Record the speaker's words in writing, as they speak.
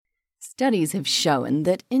Studies have shown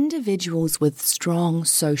that individuals with strong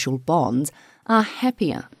social bonds are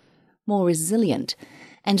happier, more resilient,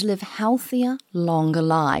 and live healthier, longer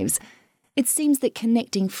lives. It seems that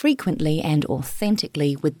connecting frequently and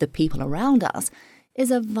authentically with the people around us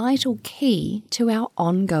is a vital key to our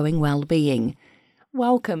ongoing well-being.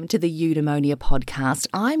 Welcome to the Eudaimonia podcast.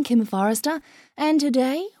 I'm Kim Forrester, and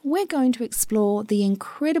today we're going to explore the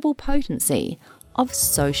incredible potency of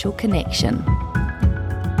social connection.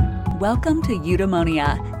 Welcome to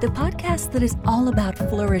Eudaimonia, the podcast that is all about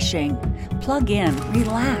flourishing. Plug in,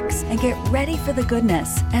 relax, and get ready for the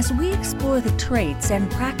goodness as we explore the traits and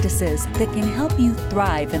practices that can help you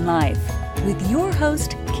thrive in life. With your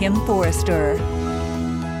host, Kim Forrester.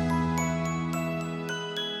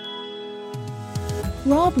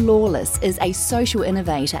 Rob Lawless is a social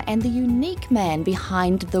innovator and the unique man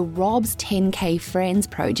behind the Rob's 10K Friends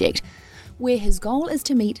project, where his goal is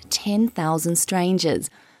to meet 10,000 strangers.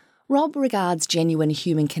 Rob regards genuine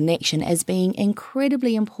human connection as being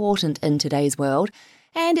incredibly important in today's world,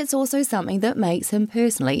 and it's also something that makes him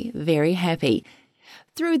personally very happy.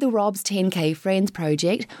 Through the Rob's 10K Friends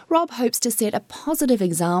project, Rob hopes to set a positive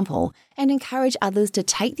example and encourage others to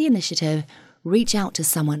take the initiative, reach out to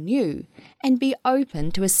someone new, and be open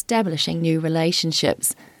to establishing new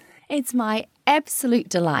relationships. It's my absolute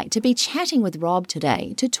delight to be chatting with Rob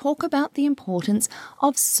today to talk about the importance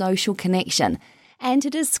of social connection and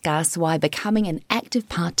to discuss why becoming an active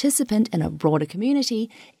participant in a broader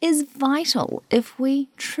community is vital if we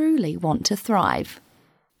truly want to thrive.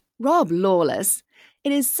 Rob Lawless,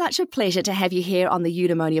 it is such a pleasure to have you here on the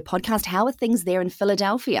Eudaimonia podcast. How are things there in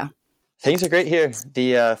Philadelphia? Things are great here.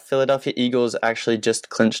 The Philadelphia Eagles actually just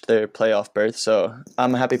clinched their playoff berth, so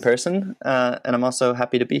I'm a happy person, and I'm also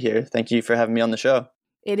happy to be here. Thank you for having me on the show.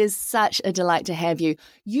 It is such a delight to have you.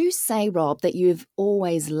 You say, Rob, that you've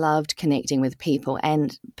always loved connecting with people,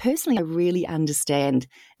 and personally, I really understand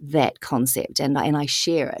that concept, and I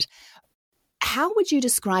share it. How would you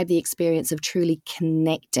describe the experience of truly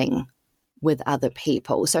connecting with other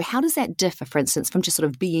people? So how does that differ, for instance, from just sort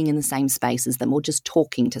of being in the same space as them or just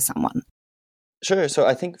talking to someone? Sure. So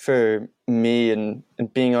I think for me and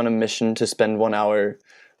being on a mission to spend 1 hour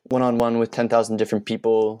one-on-one with 10,000 different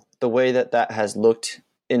people, the way that has looked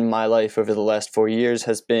in my life over the last 4 years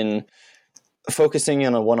has been focusing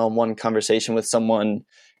on a one-on-one conversation with someone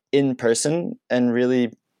in person and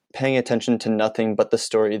really paying attention to nothing but the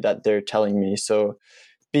story that they're telling me. So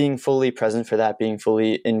being fully present for that, being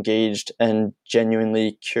fully engaged and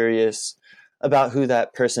genuinely curious about who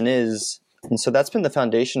that person is. And so that's been the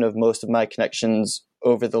foundation of most of my connections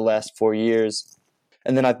over the last 4 years.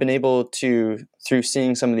 And then I've been able to, through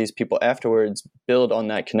seeing some of these people afterwards, build on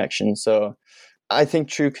that connection. So I think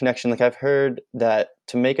true connection, like I've heard that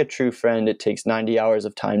to make a true friend, it takes 90 hours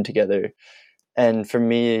of time together. And for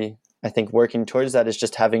me, I think working towards that is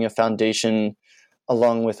just having a foundation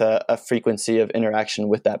along with a frequency of interaction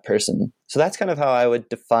with that person. So that's kind of how I would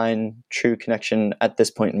define true connection at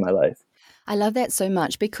this point in my life. I love that so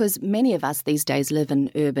much because many of us these days live in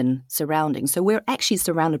urban surroundings. So we're actually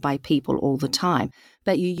surrounded by people all the time.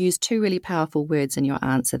 But you used two really powerful words in your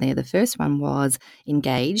answer there. The first one was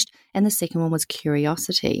engaged and the second one was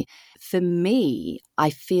curiosity. For me, I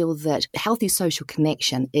feel that healthy social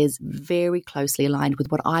connection is very closely aligned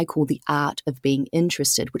with what I call the art of being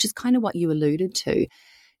interested, which is kind of what you alluded to.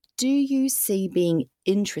 Do you see being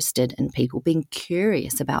interested in people, being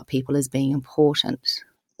curious about people as being important?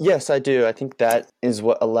 Yes, I do. I think that is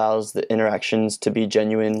what allows the interactions to be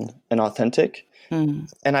genuine and authentic. And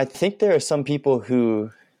I think there are some people who,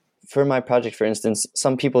 for my project, for instance,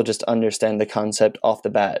 some people just understand the concept off the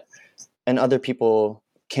bat, and other people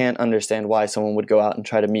can't understand why someone would go out and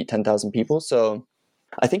try to meet 10,000 people. So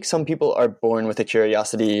I think some people are born with a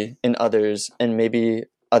curiosity in others, and maybe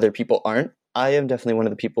other people aren't. I am definitely one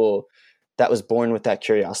of the people that was born with that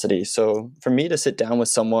curiosity. So for me to sit down with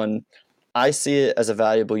someone, I see it as a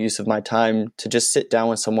valuable use of my time to just sit down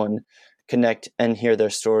with someone, connect, and hear their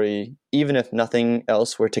story. Even if nothing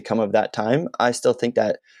else were to come of that time, I still think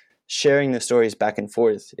that sharing the stories back and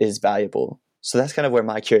forth is valuable. So that's kind of where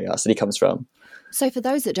my curiosity comes from. So for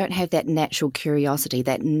those that don't have that natural curiosity,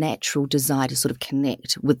 that natural desire to sort of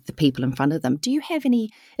connect with the people in front of them, do you have any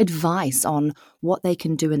advice on what they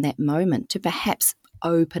can do in that moment to perhaps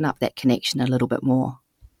open up that connection a little bit more?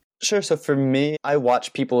 Sure. So for me, I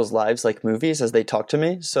watch people's lives like movies as they talk to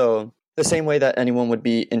me. So the same way that anyone would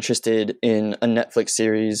be interested in a Netflix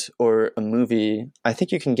series or a movie, I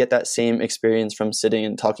think you can get that same experience from sitting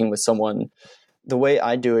and talking with someone. The way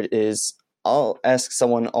I do it is I'll ask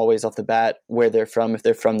someone always off the bat where they're from, if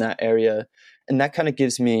they're from that area, And that kind of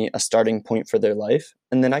gives me a starting point for their life.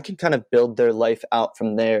 And then I can kind of build their life out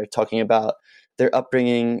from there, talking about their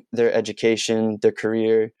upbringing, their education, their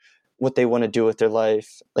career, what they want to do with their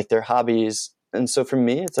life, like their hobbies. And so for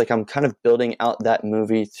me, it's like I'm kind of building out that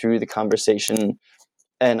movie through the conversation.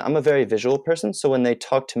 And I'm a very visual person. So when they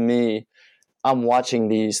talk to me, I'm watching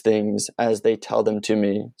these things as they tell them to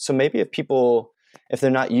me. So maybe if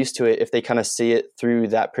they're not used to it, if they kind of see it through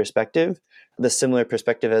that perspective, the similar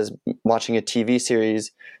perspective as watching a TV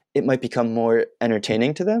series, it might become more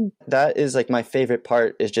entertaining to them. That is like my favorite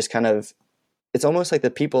part, is just kind of, it's almost like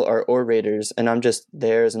the people are orators and I'm just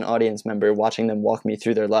there as an audience member watching them walk me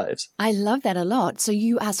through their lives. I love that a lot. So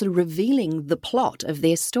you are sort of revealing the plot of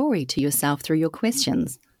their story to yourself through your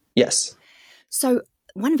questions. Yes. So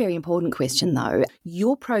one very important question, though,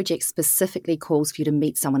 your project specifically calls for you to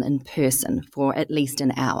meet someone in person for at least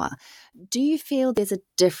an hour. Do you feel there's a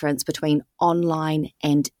difference between online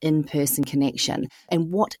and in-person connection?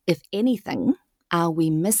 And what, if anything, are we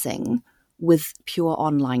missing with pure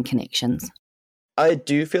online connections? I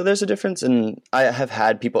do feel there's a difference, and I have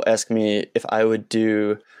had people ask me if I would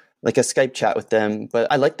do like a Skype chat with them,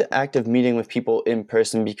 but I like the act of meeting with people in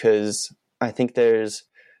person because I think there's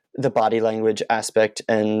the body language aspect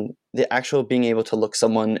and the actual being able to look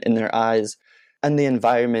someone in their eyes and the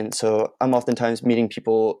environment. So I'm oftentimes meeting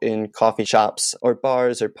people in coffee shops or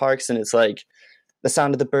bars or parks, and it's like the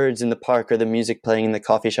sound of the birds in the park or the music playing in the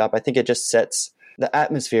coffee shop. I think it just sets the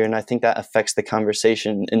atmosphere, and I think that affects the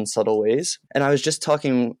conversation in subtle ways. And I was just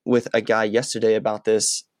talking with a guy yesterday about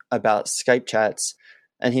this, about Skype chats,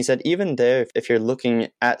 and he said even there, if you're looking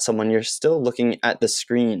at someone, you're still looking at the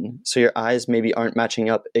screen. So your eyes maybe aren't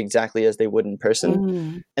matching up exactly as they would in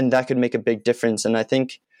person. And that could make a big difference. And I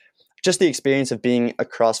think just the experience of being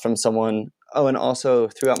across from someone. Oh, and also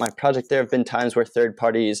throughout my project, there have been times where third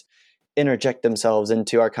parties interject themselves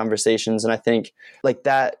into our conversations. And I think like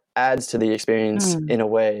that adds to the experience in a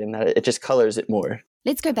way, and that it just colors it more.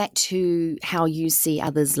 Let's go back to how you see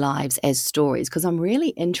others' lives as stories, because I'm really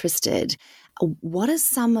interested. What are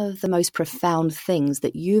some of the most profound things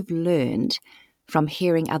that you've learned from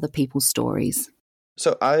hearing other people's stories?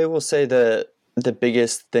 So I will say that the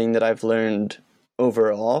biggest thing that I've learned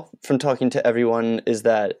overall from talking to everyone is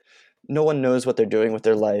that no one knows what they're doing with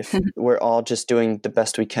their life. We're all just doing the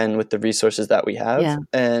best we can with the resources that we have. Yeah.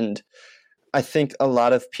 And I think a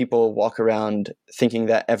lot of people walk around thinking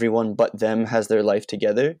that everyone but them has their life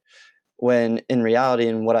together, when in reality,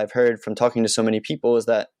 and what I've heard from talking to so many people, is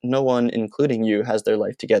that no one, including you, has their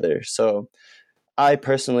life together. So I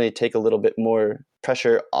personally take a little bit more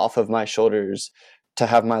pressure off of my shoulders to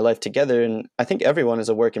have my life together. And I think everyone is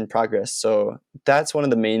a work in progress. So that's one of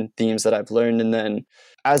the main themes that I've learned. And then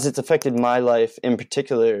as it's affected my life in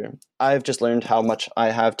particular, I've just learned how much I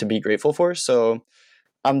have to be grateful for. So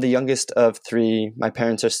I'm the youngest of three. My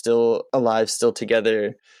parents are still alive, still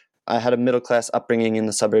together. I had a middle-class upbringing in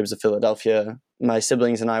the suburbs of Philadelphia. My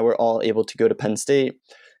siblings and I were all able to go to Penn State,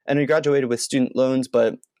 and we graduated with student loans,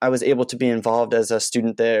 but I was able to be involved as a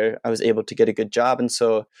student there. I was able to get a good job. And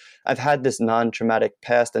so I've had this non-traumatic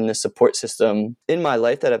past and this support system in my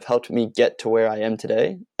life that have helped me get to where I am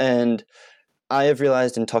today. And I have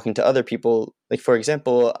realized in talking to other people, like for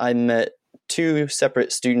example, I met two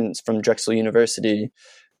separate students from Drexel University,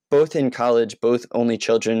 both in college, both only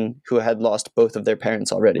children who had lost both of their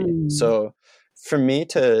parents already. So for me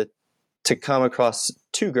to come across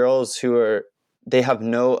two girls they have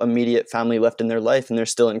no immediate family left in their life and they're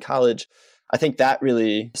still in college, I think that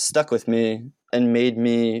really stuck with me and made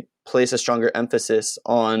me place a stronger emphasis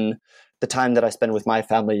on the time that I spend with my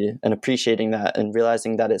family and appreciating that and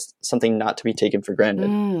realizing that it's something not to be taken for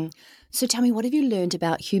granted. So tell me, what have you learned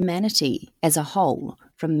about humanity as a whole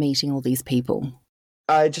from meeting all these people?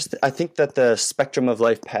 I think that the spectrum of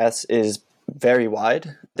life paths is very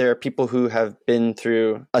wide. There are people who have been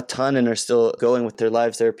through a ton and are still going with their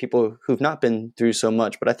lives. There are people who've not been through so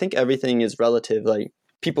much, but I think everything is relative. Like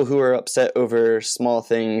people who are upset over small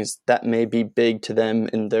things that may be big to them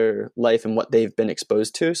in their life and what they've been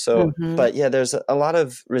exposed to. So, but yeah, there's a lot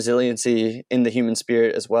of resiliency in the human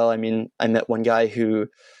spirit as well. I mean, I met one guy who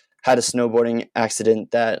had a snowboarding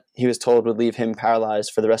accident that he was told would leave him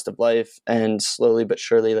paralyzed for the rest of life. And slowly but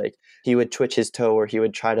surely, like he would twitch his toe or he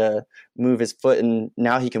would try to move his foot and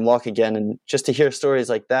now he can walk again. And just to hear stories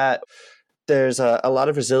like that, there's a lot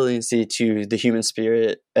of resiliency to the human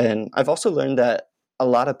spirit. And I've also learned that a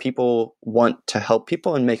lot of people want to help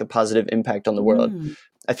people and make a positive impact on the world.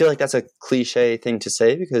 I feel like that's a cliche thing to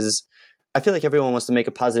say because I feel like everyone wants to make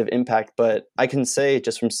a positive impact, but I can say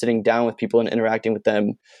just from sitting down with people and interacting with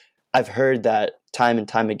them, I've heard that time and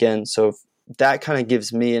time again. So that kind of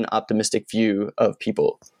gives me an optimistic view of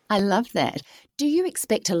people. I love that. Do you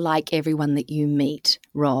expect to like everyone that you meet,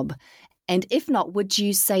 Rob? And if not, would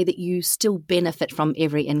you say that you still benefit from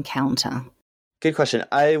every encounter? Good question.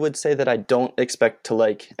 I would say that I don't expect to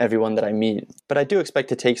like everyone that I meet, but I do expect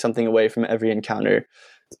to take something away from every encounter,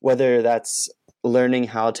 whether that's learning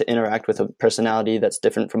how to interact with a personality that's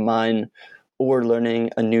different from mine, or learning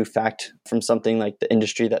a new fact from something like the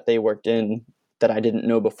industry that they worked in that I didn't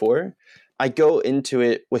know before. I go into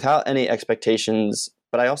it without any expectations,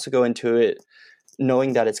 but I also go into it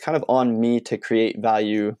knowing that it's kind of on me to create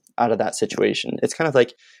value out of that situation. It's kind of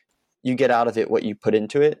like you get out of it what you put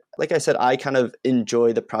into it. Like I said, I kind of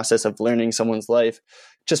enjoy the process of learning someone's life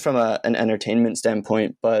just from an entertainment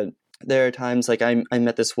standpoint. But there are times like I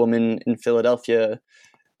met this woman in Philadelphia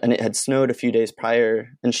and it had snowed a few days prior.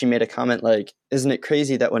 And she made a comment like, isn't it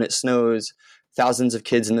crazy that when it snows, thousands of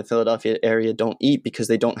kids in the Philadelphia area don't eat because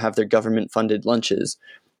they don't have their government funded lunches?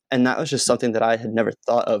 And that was just something that I had never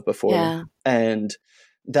thought of before. Yeah. And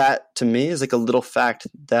that to me is like a little fact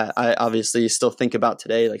that I obviously still think about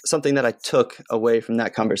today, like something that I took away from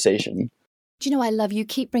that conversation. Do you know, I love you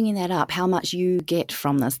keep bringing that up, how much you get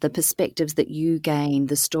from this, the perspectives that you gain,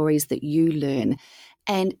 the stories that you learn.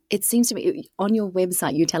 And it seems to me on your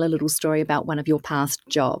website, you tell a little story about one of your past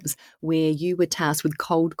jobs where you were tasked with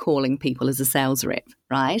cold calling people as a sales rep,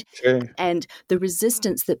 right? Sure. And the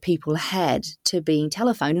resistance that people had to being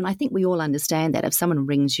telephoned. And I think we all understand that if someone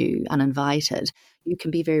rings you uninvited, you can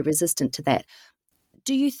be very resistant to that.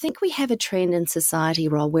 Do you think we have a trend in society,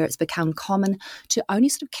 Rob, where it's become common to only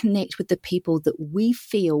sort of connect with the people that we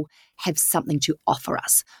feel have something to offer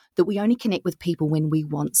us, that we only connect with people when we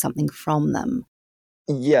want something from them?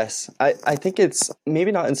 Yes, I think it's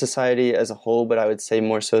maybe not in society as a whole, but I would say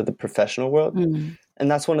more so the professional world.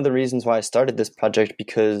 And that's one of the reasons why I started this project,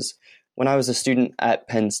 because when I was a student at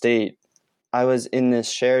Penn State, I was in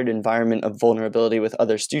this shared environment of vulnerability with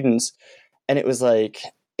other students. And it was like,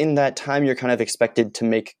 in that time, you're kind of expected to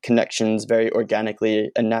make connections very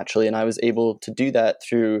organically and naturally. And I was able to do that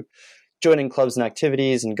through joining clubs and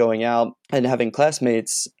activities and going out and having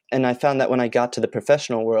classmates. And I found that when I got to the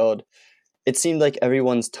professional world, it seemed like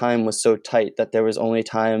everyone's time was so tight that there was only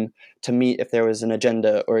time to meet if there was an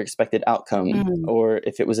agenda or expected outcome, or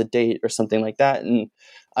if it was a date or something like that. And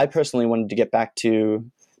I personally wanted to get back to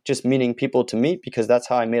just meeting people to meet, because that's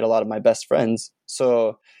how I made a lot of my best friends.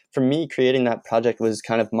 So for me, creating that project was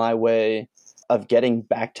kind of my way of getting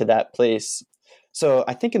back to that place. So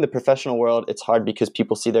I think in the professional world, it's hard because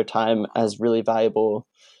people see their time as really valuable.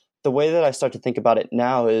 The way that I start to think about it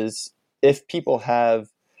now is if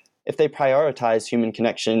they prioritize human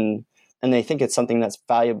connection and they think it's something that's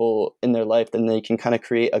valuable in their life, then they can kind of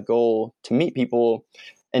create a goal to meet people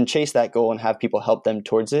and chase that goal and have people help them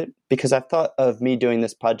towards it. Because I've thought of me doing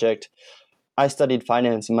this project. I studied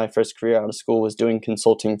finance, and my first career out of school was doing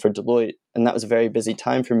consulting for Deloitte. And that was a very busy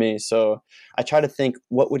time for me. So I try to think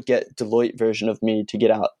what would get Deloitte version of me to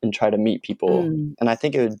get out and try to meet people. And I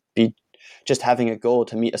think it would be just having a goal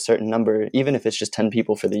to meet a certain number, even if it's just 10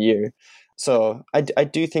 people for the year. So I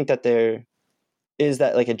do think that there is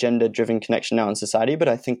that like agenda-driven connection now in society, but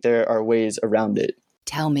I think there are ways around it.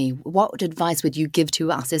 Tell me, what advice would you give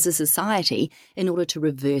to us as a society in order to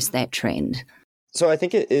reverse that trend? So I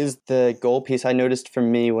think it is the goal piece. I noticed for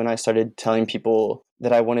me when I started telling people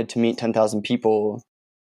that I wanted to meet 10,000 people,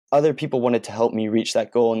 other people wanted to help me reach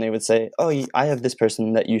that goal. And they would say, oh, I have this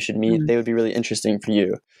person that you should meet. They would be really interesting for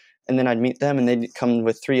you. And then I'd meet them and they'd come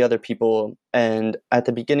with 3 other people. And at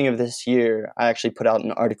the beginning of this year, I actually put out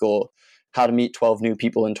an article, How to Meet 12 New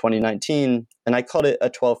People in 2019. And I called it a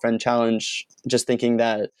 12-friend challenge, just thinking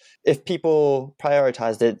that if people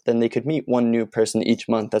prioritized it, then they could meet 1 new person each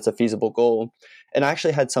month. That's a feasible goal. And I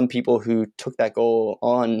actually had some people who took that goal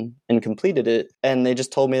on and completed it. And they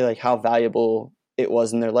just told me like how valuable it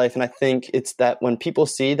was in their life. And I think it's that when people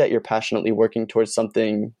see that you're passionately working towards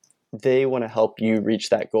something, they want to help you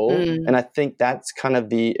reach that goal. And I think that's kind of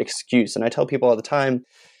the excuse. And I tell people all the time,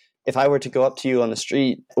 if I were to go up to you on the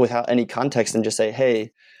street without any context and just say,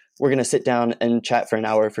 hey, we're going to sit down and chat for an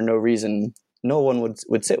hour for no reason, no one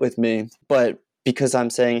would sit with me. But because I'm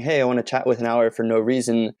saying, hey, I want to chat with an hour for no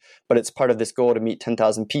reason, but it's part of this goal to meet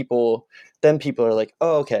 10,000 people, then people are like,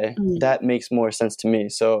 oh, okay, that makes more sense to me.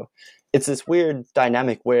 So it's this weird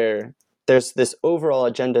dynamic where there's this overall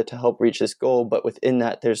agenda to help reach this goal, but within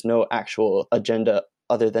that, there's no actual agenda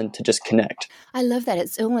other than to just connect. I love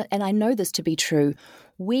that. And I know this to be true.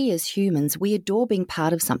 We as humans, we adore being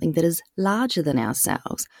part of something that is larger than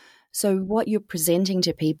ourselves. So what you're presenting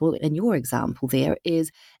to people in your example there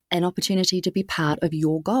is an opportunity to be part of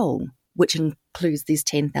your goal, which includes these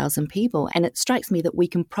 10,000 people. And it strikes me that we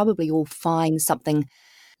can probably all find something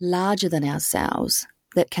larger than ourselves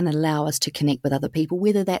that can allow us to connect with other people,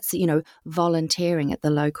 whether that's, volunteering at the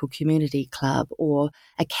local community club or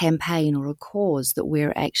a campaign or a cause that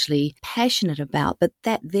we're actually passionate about, but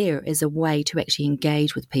that there is a way to actually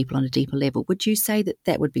engage with people on a deeper level. Would you say that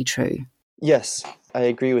that would be true? Yes, I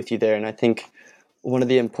agree with you there. And I think one of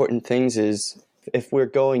the important things is if we're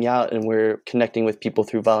going out and we're connecting with people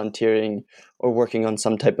through volunteering or working on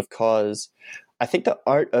some type of cause, I think the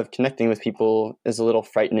art of connecting with people is a little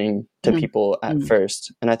frightening to people at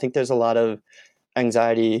first. And I think there's a lot of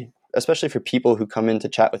anxiety, especially for people who come in to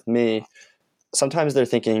chat with me. Sometimes they're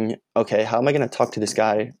thinking, okay, how am I going to talk to this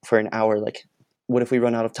guy for an hour? Like, what if we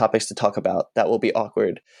run out of topics to talk about? That will be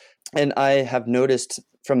awkward. And I have noticed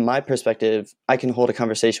from my perspective, I can hold a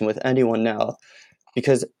conversation with anyone now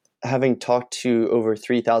because having talked to over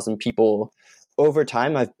 3,000 people, over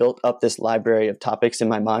time, I've built up this library of topics in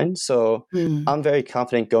my mind. So I'm very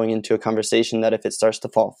confident going into a conversation that if it starts to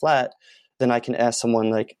fall flat, then I can ask someone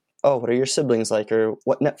like, oh, what are your siblings like? Or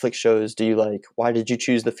what Netflix shows do you like? Why did you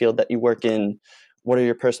choose the field that you work in? What are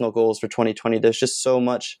your personal goals for 2020? There's just so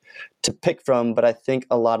much to pick from. But I think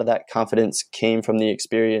a lot of that confidence came from the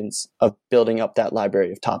experience of building up that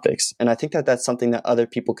library of topics. And I think that that's something that other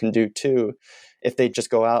people can do too. If they just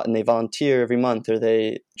go out and they volunteer every month or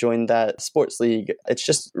they join that sports league, it's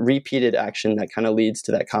just repeated action that kind of leads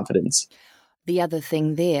to that confidence. The other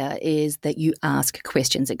thing there is that you ask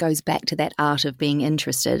questions. It goes back to that art of being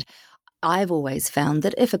interested. I've always found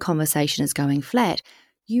that if a conversation is going flat,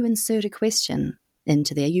 you insert a question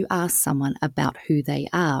into there. You ask someone about who they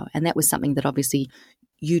are. And that was something that obviously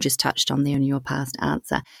you just touched on there in your past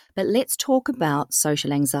answer. But let's talk about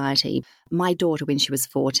social anxiety. My daughter, when she was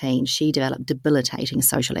 14, she developed debilitating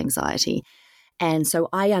social anxiety. And so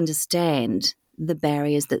I understand the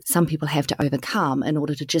barriers that some people have to overcome in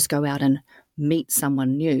order to just go out and meet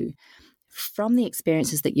someone new. From the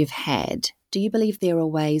experiences that you've had, do you believe there are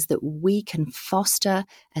ways that we can foster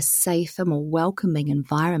a safer, more welcoming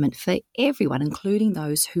environment for everyone, including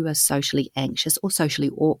those who are socially anxious or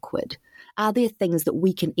socially awkward? Are there things that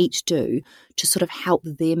we can each do to sort of help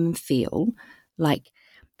them feel like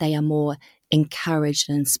they are more encouraged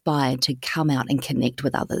and inspired to come out and connect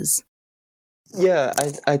with others? Yeah,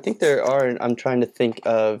 I think there are. And I'm trying to think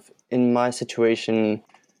of, in my situation,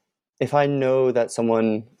 if I know that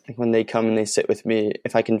someone, like when they come and they sit with me,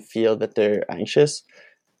 if I can feel that they're anxious,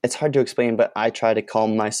 it's hard to explain, but I try to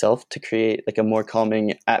calm myself to create like a more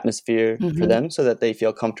calming atmosphere for them so that they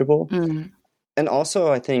feel comfortable. And also,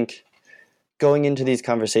 I think going into these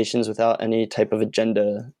conversations without any type of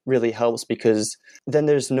agenda really helps because then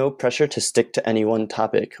there's no pressure to stick to any one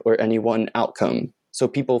topic or any one outcome. So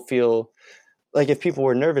people feel like if people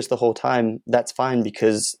were nervous the whole time, that's fine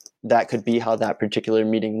because that could be how that particular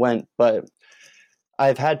meeting went. But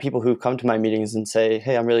I've had people who come to my meetings and say,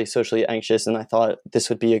 hey, I'm really socially anxious and I thought this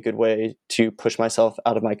would be a good way to push myself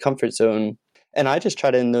out of my comfort zone. And I just try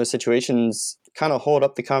to, in those situations, kind of hold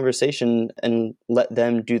up the conversation and let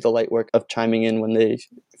them do the light work of chiming in when they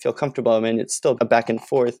feel comfortable. I mean, it's still a back and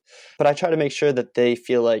forth, but I try to make sure that they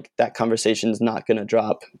feel like that conversation is not going to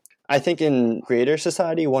drop. I think in greater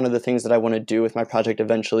society, one of the things that I want to do with my project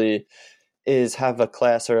eventually is have a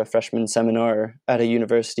class or a freshman seminar at a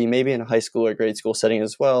university, maybe in a high school or grade school setting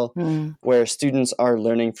as well, where students are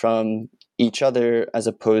learning from each other as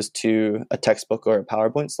opposed to a textbook or a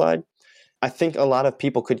PowerPoint slide. I think a lot of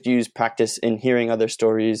people could use practice in hearing other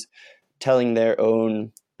stories, telling their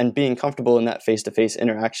own, and being comfortable in that face-to-face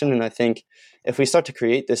interaction. And I think if we start to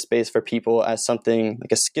create this space for people as something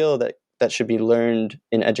like a skill that should be learned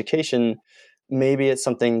in education, maybe it's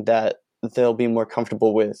something that they'll be more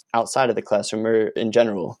comfortable with outside of the classroom or in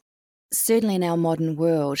general. Certainly in our modern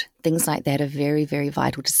world, things like that are very, very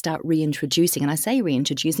vital to start reintroducing. And I say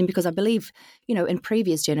reintroducing because I believe, in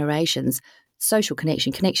previous generations, social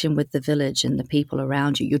connection with the village and the people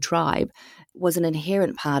around you, your tribe, was an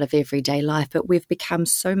inherent part of everyday life. But we've become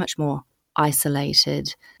so much more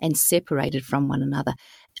isolated and separated from one another.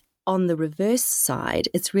 On the reverse side,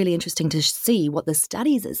 it's really interesting to see what the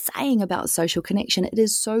studies are saying about social connection. It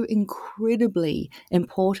is so incredibly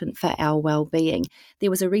important for our well-being.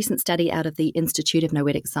 There was a recent study out of the Institute of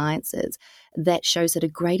Noetic Sciences that shows that a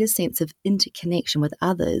greater sense of interconnection with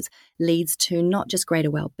others leads to not just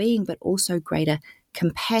greater well-being, but also greater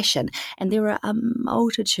compassion. And there are a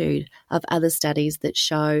multitude of other studies that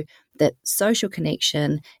show that social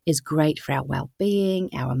connection is great for our well-being,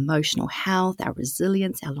 our emotional health, our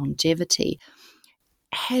resilience, our longevity.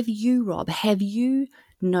 Have you, Rob,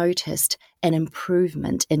 noticed an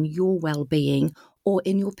improvement in your well-being or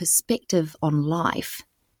in your perspective on life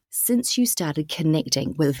since you started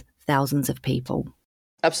connecting with thousands of people?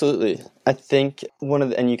 Absolutely. I think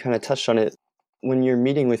and you kind of touched on it, when you're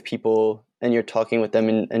meeting with people and you're talking with them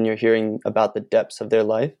and you're hearing about the depths of their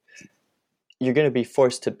life, you're going to be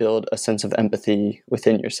forced to build a sense of empathy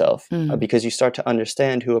within yourself because you start to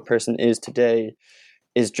understand who a person is today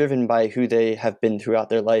is driven by who they have been throughout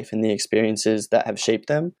their life and the experiences that have shaped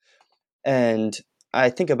them. And I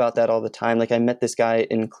think about that all the time. Like, I met this guy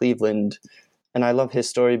in Cleveland, and I love his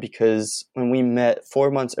story because when we met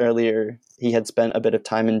 4 months earlier, he had spent a bit of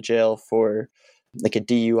time in jail for like a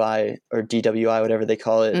DUI or DWI, whatever they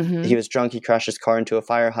call it. He was drunk. He crashed his car into a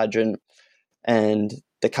fire hydrant, and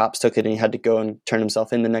the cops took it, and he had to go and turn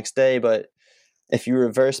himself in the next day. But if you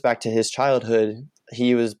reverse back to his childhood,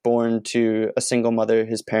 he was born to a single mother.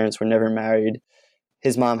 His parents were never married.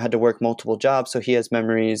 His mom had to work multiple jobs, so he has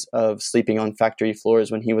memories of sleeping on factory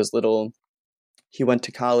floors when he was little. He went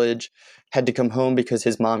to college, had to come home because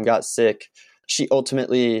his mom got sick. She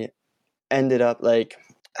ultimately ended up like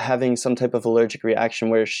having some type of allergic reaction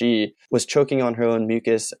where she was choking on her own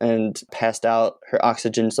mucus and passed out. Her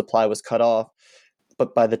oxygen supply was cut off.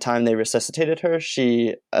 But by the time they resuscitated her,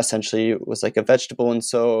 she essentially was like a vegetable. And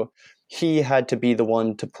so he had to be the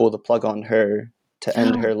one to pull the plug on her to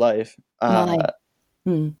end her life.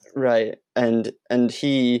 Right. And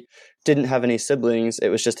he didn't have any siblings. It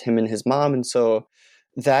was just him and his mom. And so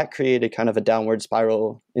that created kind of a downward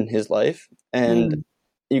spiral in his life. And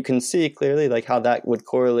you can see clearly like how that would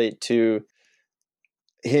correlate to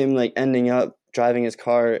him like ending up driving his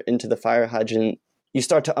car into the fire hydrant. You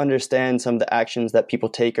start to understand some of the actions that people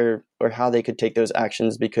take or how they could take those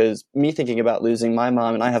actions, because me thinking about losing my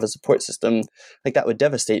mom, and I have a support system, like that would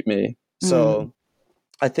devastate me. So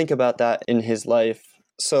I think about that in his life.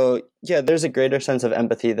 So yeah, there's a greater sense of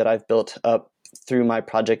empathy that I've built up through my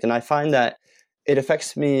project. And I find that it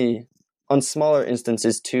affects me on smaller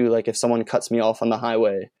instances too. Like if someone cuts me off on the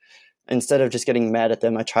highway, instead of just getting mad at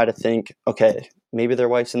them, I try to think, okay, maybe their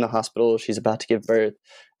wife's in the hospital, she's about to give birth,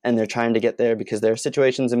 and they're trying to get there because there are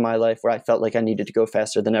situations in my life where I felt like I needed to go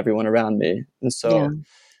faster than everyone around me. And so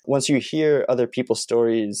once you hear other people's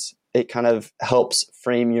stories, it kind of helps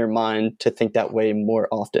frame your mind to think that way more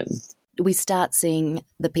often. We start seeing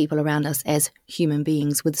the people around us as human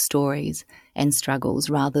beings with stories and struggles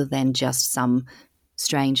rather than just some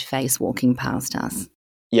strange face walking past us.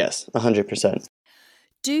 Yes, 100%.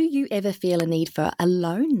 Do you ever feel a need for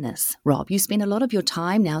aloneness, Rob? You spend a lot of your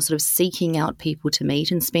time now sort of seeking out people to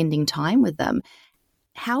meet and spending time with them.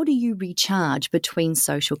 How do you recharge between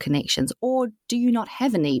social connections, or do you not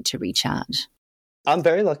have a need to recharge? I'm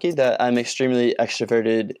very lucky that I'm extremely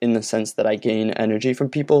extroverted in the sense that I gain energy from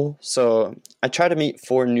people. So I try to meet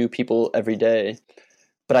 4 new people every day.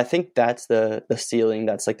 But I think that's the ceiling,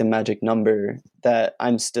 that's like the magic number, that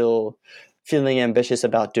I'm still feeling ambitious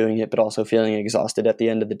about doing it, but also feeling exhausted at the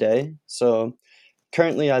end of the day. So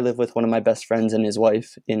currently I live with one of my best friends and his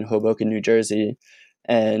wife in Hoboken, New Jersey.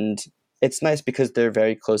 And it's nice because they're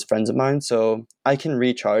very close friends of mine. So I can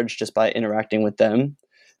recharge just by interacting with them.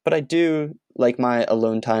 But I do like my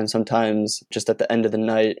alone time sometimes, just at the end of the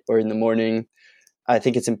night or in the morning. I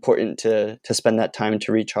think it's important to spend that time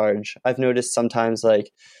to recharge. I've noticed sometimes,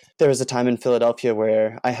 like, there was a time in Philadelphia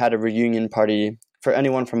where I had a reunion party for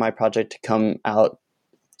anyone from my project to come out,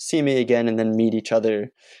 see me again, and then meet each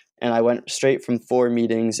other. And I went straight from 4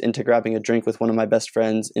 meetings into grabbing a drink with one of my best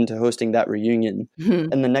friends into hosting that reunion.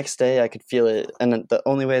 And the next day I could feel it. And the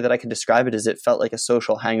only way that I could describe it is it felt like a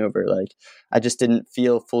social hangover. Like I just didn't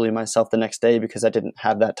feel fully myself the next day because I didn't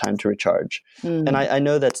have that time to recharge. And I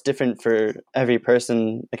know that's different for every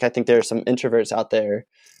person. Like I think there are some introverts out there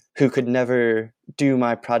who could never do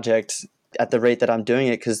my project at the rate that I'm doing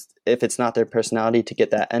it, because if it's not their personality to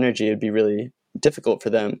get that energy, it'd be really difficult for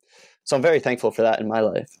them. So I'm very thankful for that in my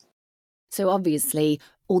life. So obviously,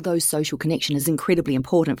 although social connection is incredibly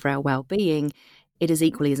important for our well-being, it is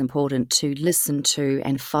equally as important to listen to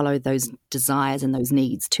and follow those desires and those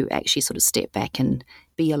needs to actually sort of step back and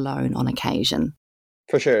be alone on occasion.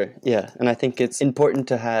 For sure, yeah. And I think it's important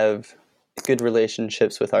to have good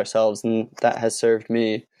relationships with ourselves, and that has served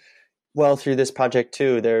me well through this project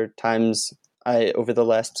too. There are times I, over the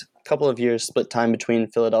last couple of years, split time between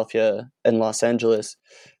Philadelphia and Los Angeles.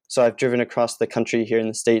 So I've driven across the country here in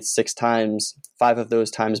the States 6 times, 5 of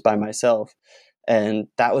those times by myself. And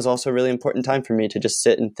that was also a really important time for me to just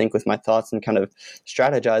sit and think with my thoughts and kind of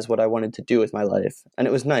strategize what I wanted to do with my life. And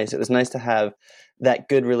it was nice. It was nice to have that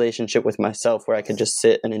good relationship with myself where I could just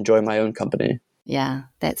sit and enjoy my own company. Yeah,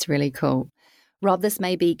 that's really cool. Rob, this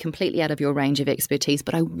may be completely out of your range of expertise,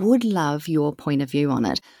 but I would love your point of view on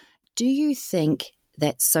it. Do you think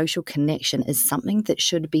that social connection is something that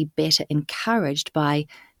should be better encouraged by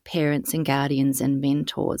parents and guardians and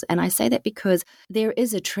mentors? And I say that because there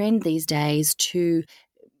is a trend these days to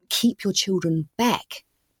keep your children back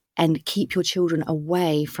and keep your children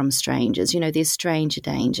away from strangers. There's stranger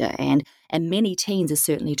danger, and many teens are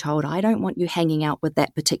certainly told, I don't want you hanging out with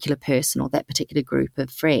that particular person or that particular group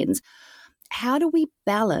of friends. How do we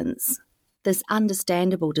balance this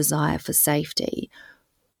understandable desire for safety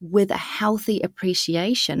with a healthy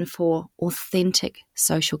appreciation for authentic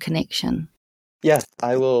social connection? Yes,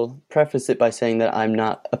 I will preface it by saying that I'm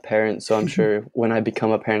not a parent, so I'm sure when I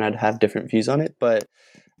become a parent, I'd have different views on it. But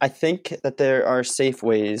I think that there are safe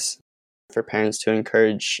ways for parents to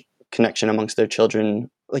encourage connection amongst their children.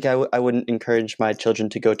 Like I wouldn't encourage my children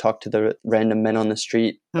to go talk to the random men on the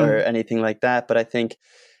street or anything like that. But I think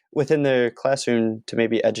within their classroom to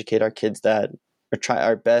maybe educate our kids that, or try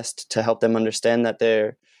our best to help them understand that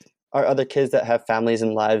there are other kids that have families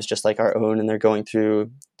and lives just like our own, and they're going through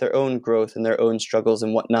their own growth and their own struggles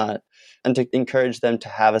and whatnot, and to encourage them to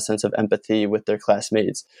have a sense of empathy with their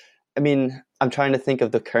classmates. I mean, I'm trying to think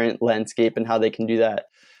of the current landscape and how they can do that.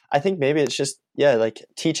 I think maybe it's just, like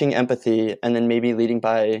teaching empathy and then maybe leading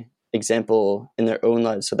by example in their own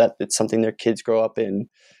lives so that it's something their kids grow up in,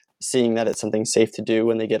 seeing that it's something safe to do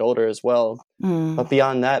when they get older as well. But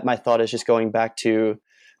beyond that, my thought is just going back to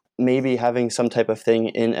maybe having some type of thing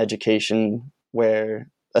in education where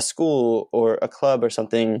a school or a club or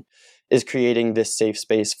something is creating this safe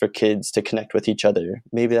space for kids to connect with each other.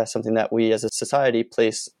 Maybe that's something that we as a society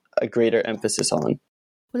place a greater emphasis on.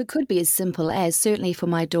 Well, it could be as simple as, certainly for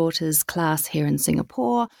my daughter's class here in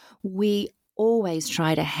Singapore, we always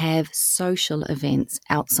try to have social events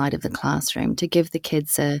outside of the classroom to give the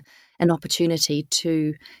kids an opportunity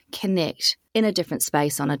to connect in a different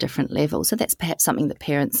space on a different level. So that's perhaps something that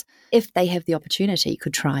parents, if they have the opportunity,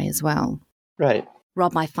 could try as well. Right.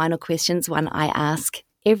 Rob, my final question is one I ask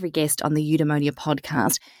every guest on the Eudaimonia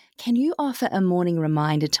podcast. Can you offer a morning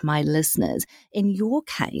reminder to my listeners? In your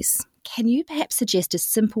case, can you perhaps suggest a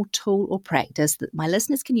simple tool or practice that my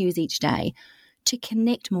listeners can use each day to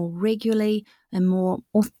connect more regularly and more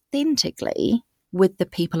authentically with the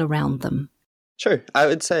people around them? Sure. I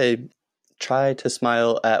would say try to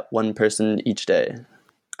smile at one person each day.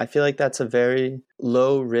 I feel like that's a very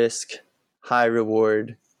low risk, high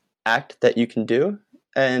reward act that you can do.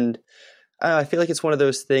 And I feel like it's one of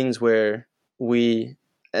those things where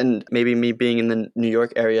and maybe me being in the New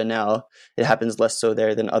York area now, it happens less so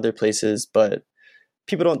there than other places, but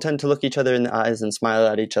people don't tend to look each other in the eyes and smile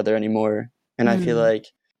at each other anymore. And I feel like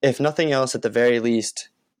if nothing else, at the very least,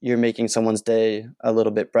 you're making someone's day a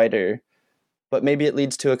little bit brighter. But maybe it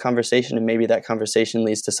leads to a conversation, and maybe that conversation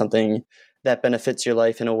leads to something that benefits your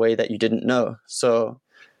life in a way that you didn't know. So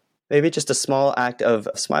maybe just a small act of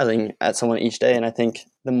smiling at someone each day. And I think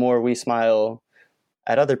the more we smile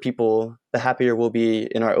at other people, the happier we'll be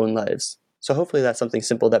in our own lives. So hopefully that's something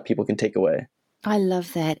simple that people can take away. I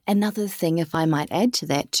love that. Another thing, if I might add to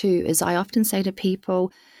that too, is I often say to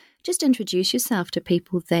people, just introduce yourself to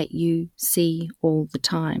people that you see all the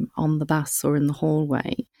time on the bus or in the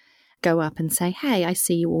hallway. Go up and say, hey, I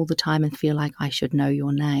see you all the time and feel like I should know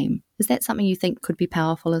your name. Is that something you think could be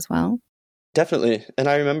powerful as well? Definitely. And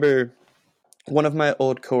I remember one of my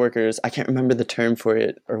old coworkers, I can't remember the term for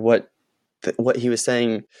it or what he was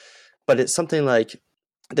saying, but it's something like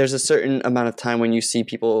there's a certain amount of time when you see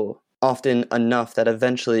people often enough that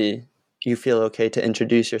eventually you feel okay to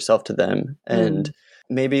introduce yourself to them. And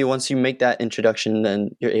maybe once you make that introduction,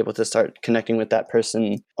 then you're able to start connecting with that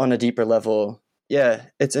person on a deeper level. Yeah,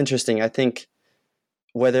 it's interesting. I think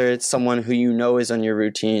whether it's someone who you know is on your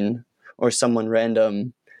routine or someone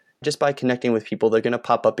random, just by connecting with people, they're going to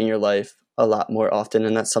pop up in your life a lot more often.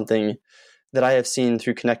 And that's something that I have seen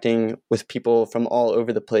through connecting with people from all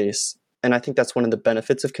over the place. And I think that's one of the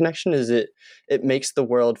benefits of connection is it makes the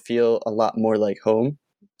world feel a lot more like home.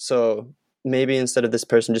 So maybe instead of this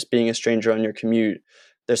person just being a stranger on your commute,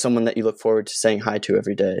 there's someone that you look forward to saying hi to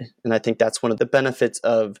every day. And I think that's one of the benefits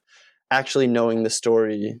of actually knowing the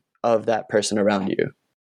story of that person around you.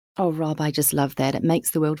 Oh, Rob, I just love that. It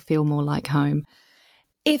makes the world feel more like home.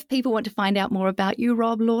 If people want to find out more about you,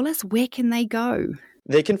 Rob Lawless, where can they go?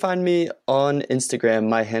 They can find me on Instagram.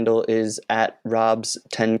 My handle is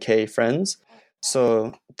 @Robs10kfriends.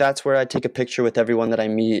 So that's where I take a picture with everyone that I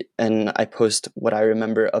meet and I post what I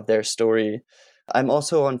remember of their story. I'm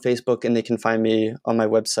also on Facebook and they can find me on my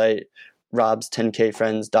website,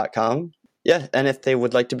 robs10kfriends.com. Yeah, and if they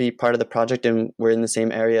would like to be part of the project and we're in the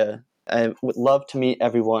same area, I would love to meet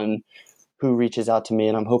everyone who reaches out to me,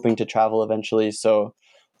 and I'm hoping to travel eventually. So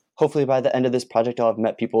hopefully by the end of this project, I'll have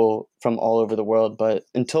met people from all over the world. But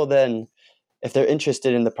until then, if they're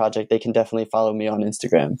interested in the project, they can definitely follow me on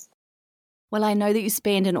Instagram. Well, I know that you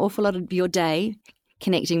spend an awful lot of your day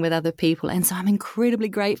connecting with other people. And so I'm incredibly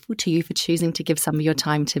grateful to you for choosing to give some of your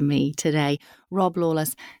time to me today. Rob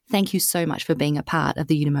Lawless, thank you so much for being a part of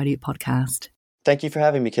the Eudaimonia podcast. Thank you for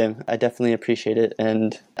having me, Kim. I definitely appreciate it.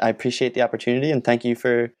 And I appreciate the opportunity. And thank you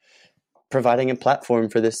for providing a platform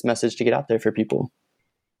for this message to get out there for people.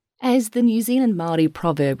 As the New Zealand Māori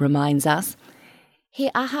proverb reminds us, he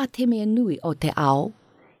aha te mea nui o te ao,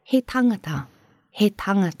 he tangata, he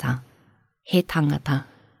tangata, he tangata.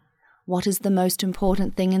 What is the most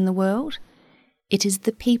important thing in the world? It is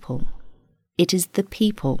the people. It is the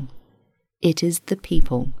people. It is the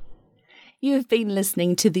people. You've been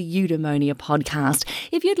listening to the Eudaimonia podcast.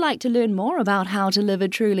 If you'd like to learn more about how to live a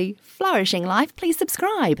truly flourishing life, please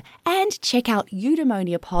subscribe and check out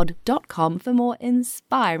eudaimoniapod.com for more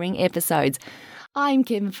inspiring episodes. I'm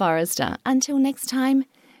Kim Forrester. Until next time,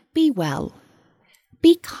 be well,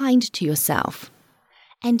 be kind to yourself,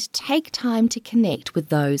 and take time to connect with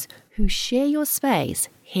those who share your space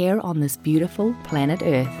here on this beautiful planet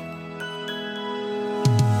Earth.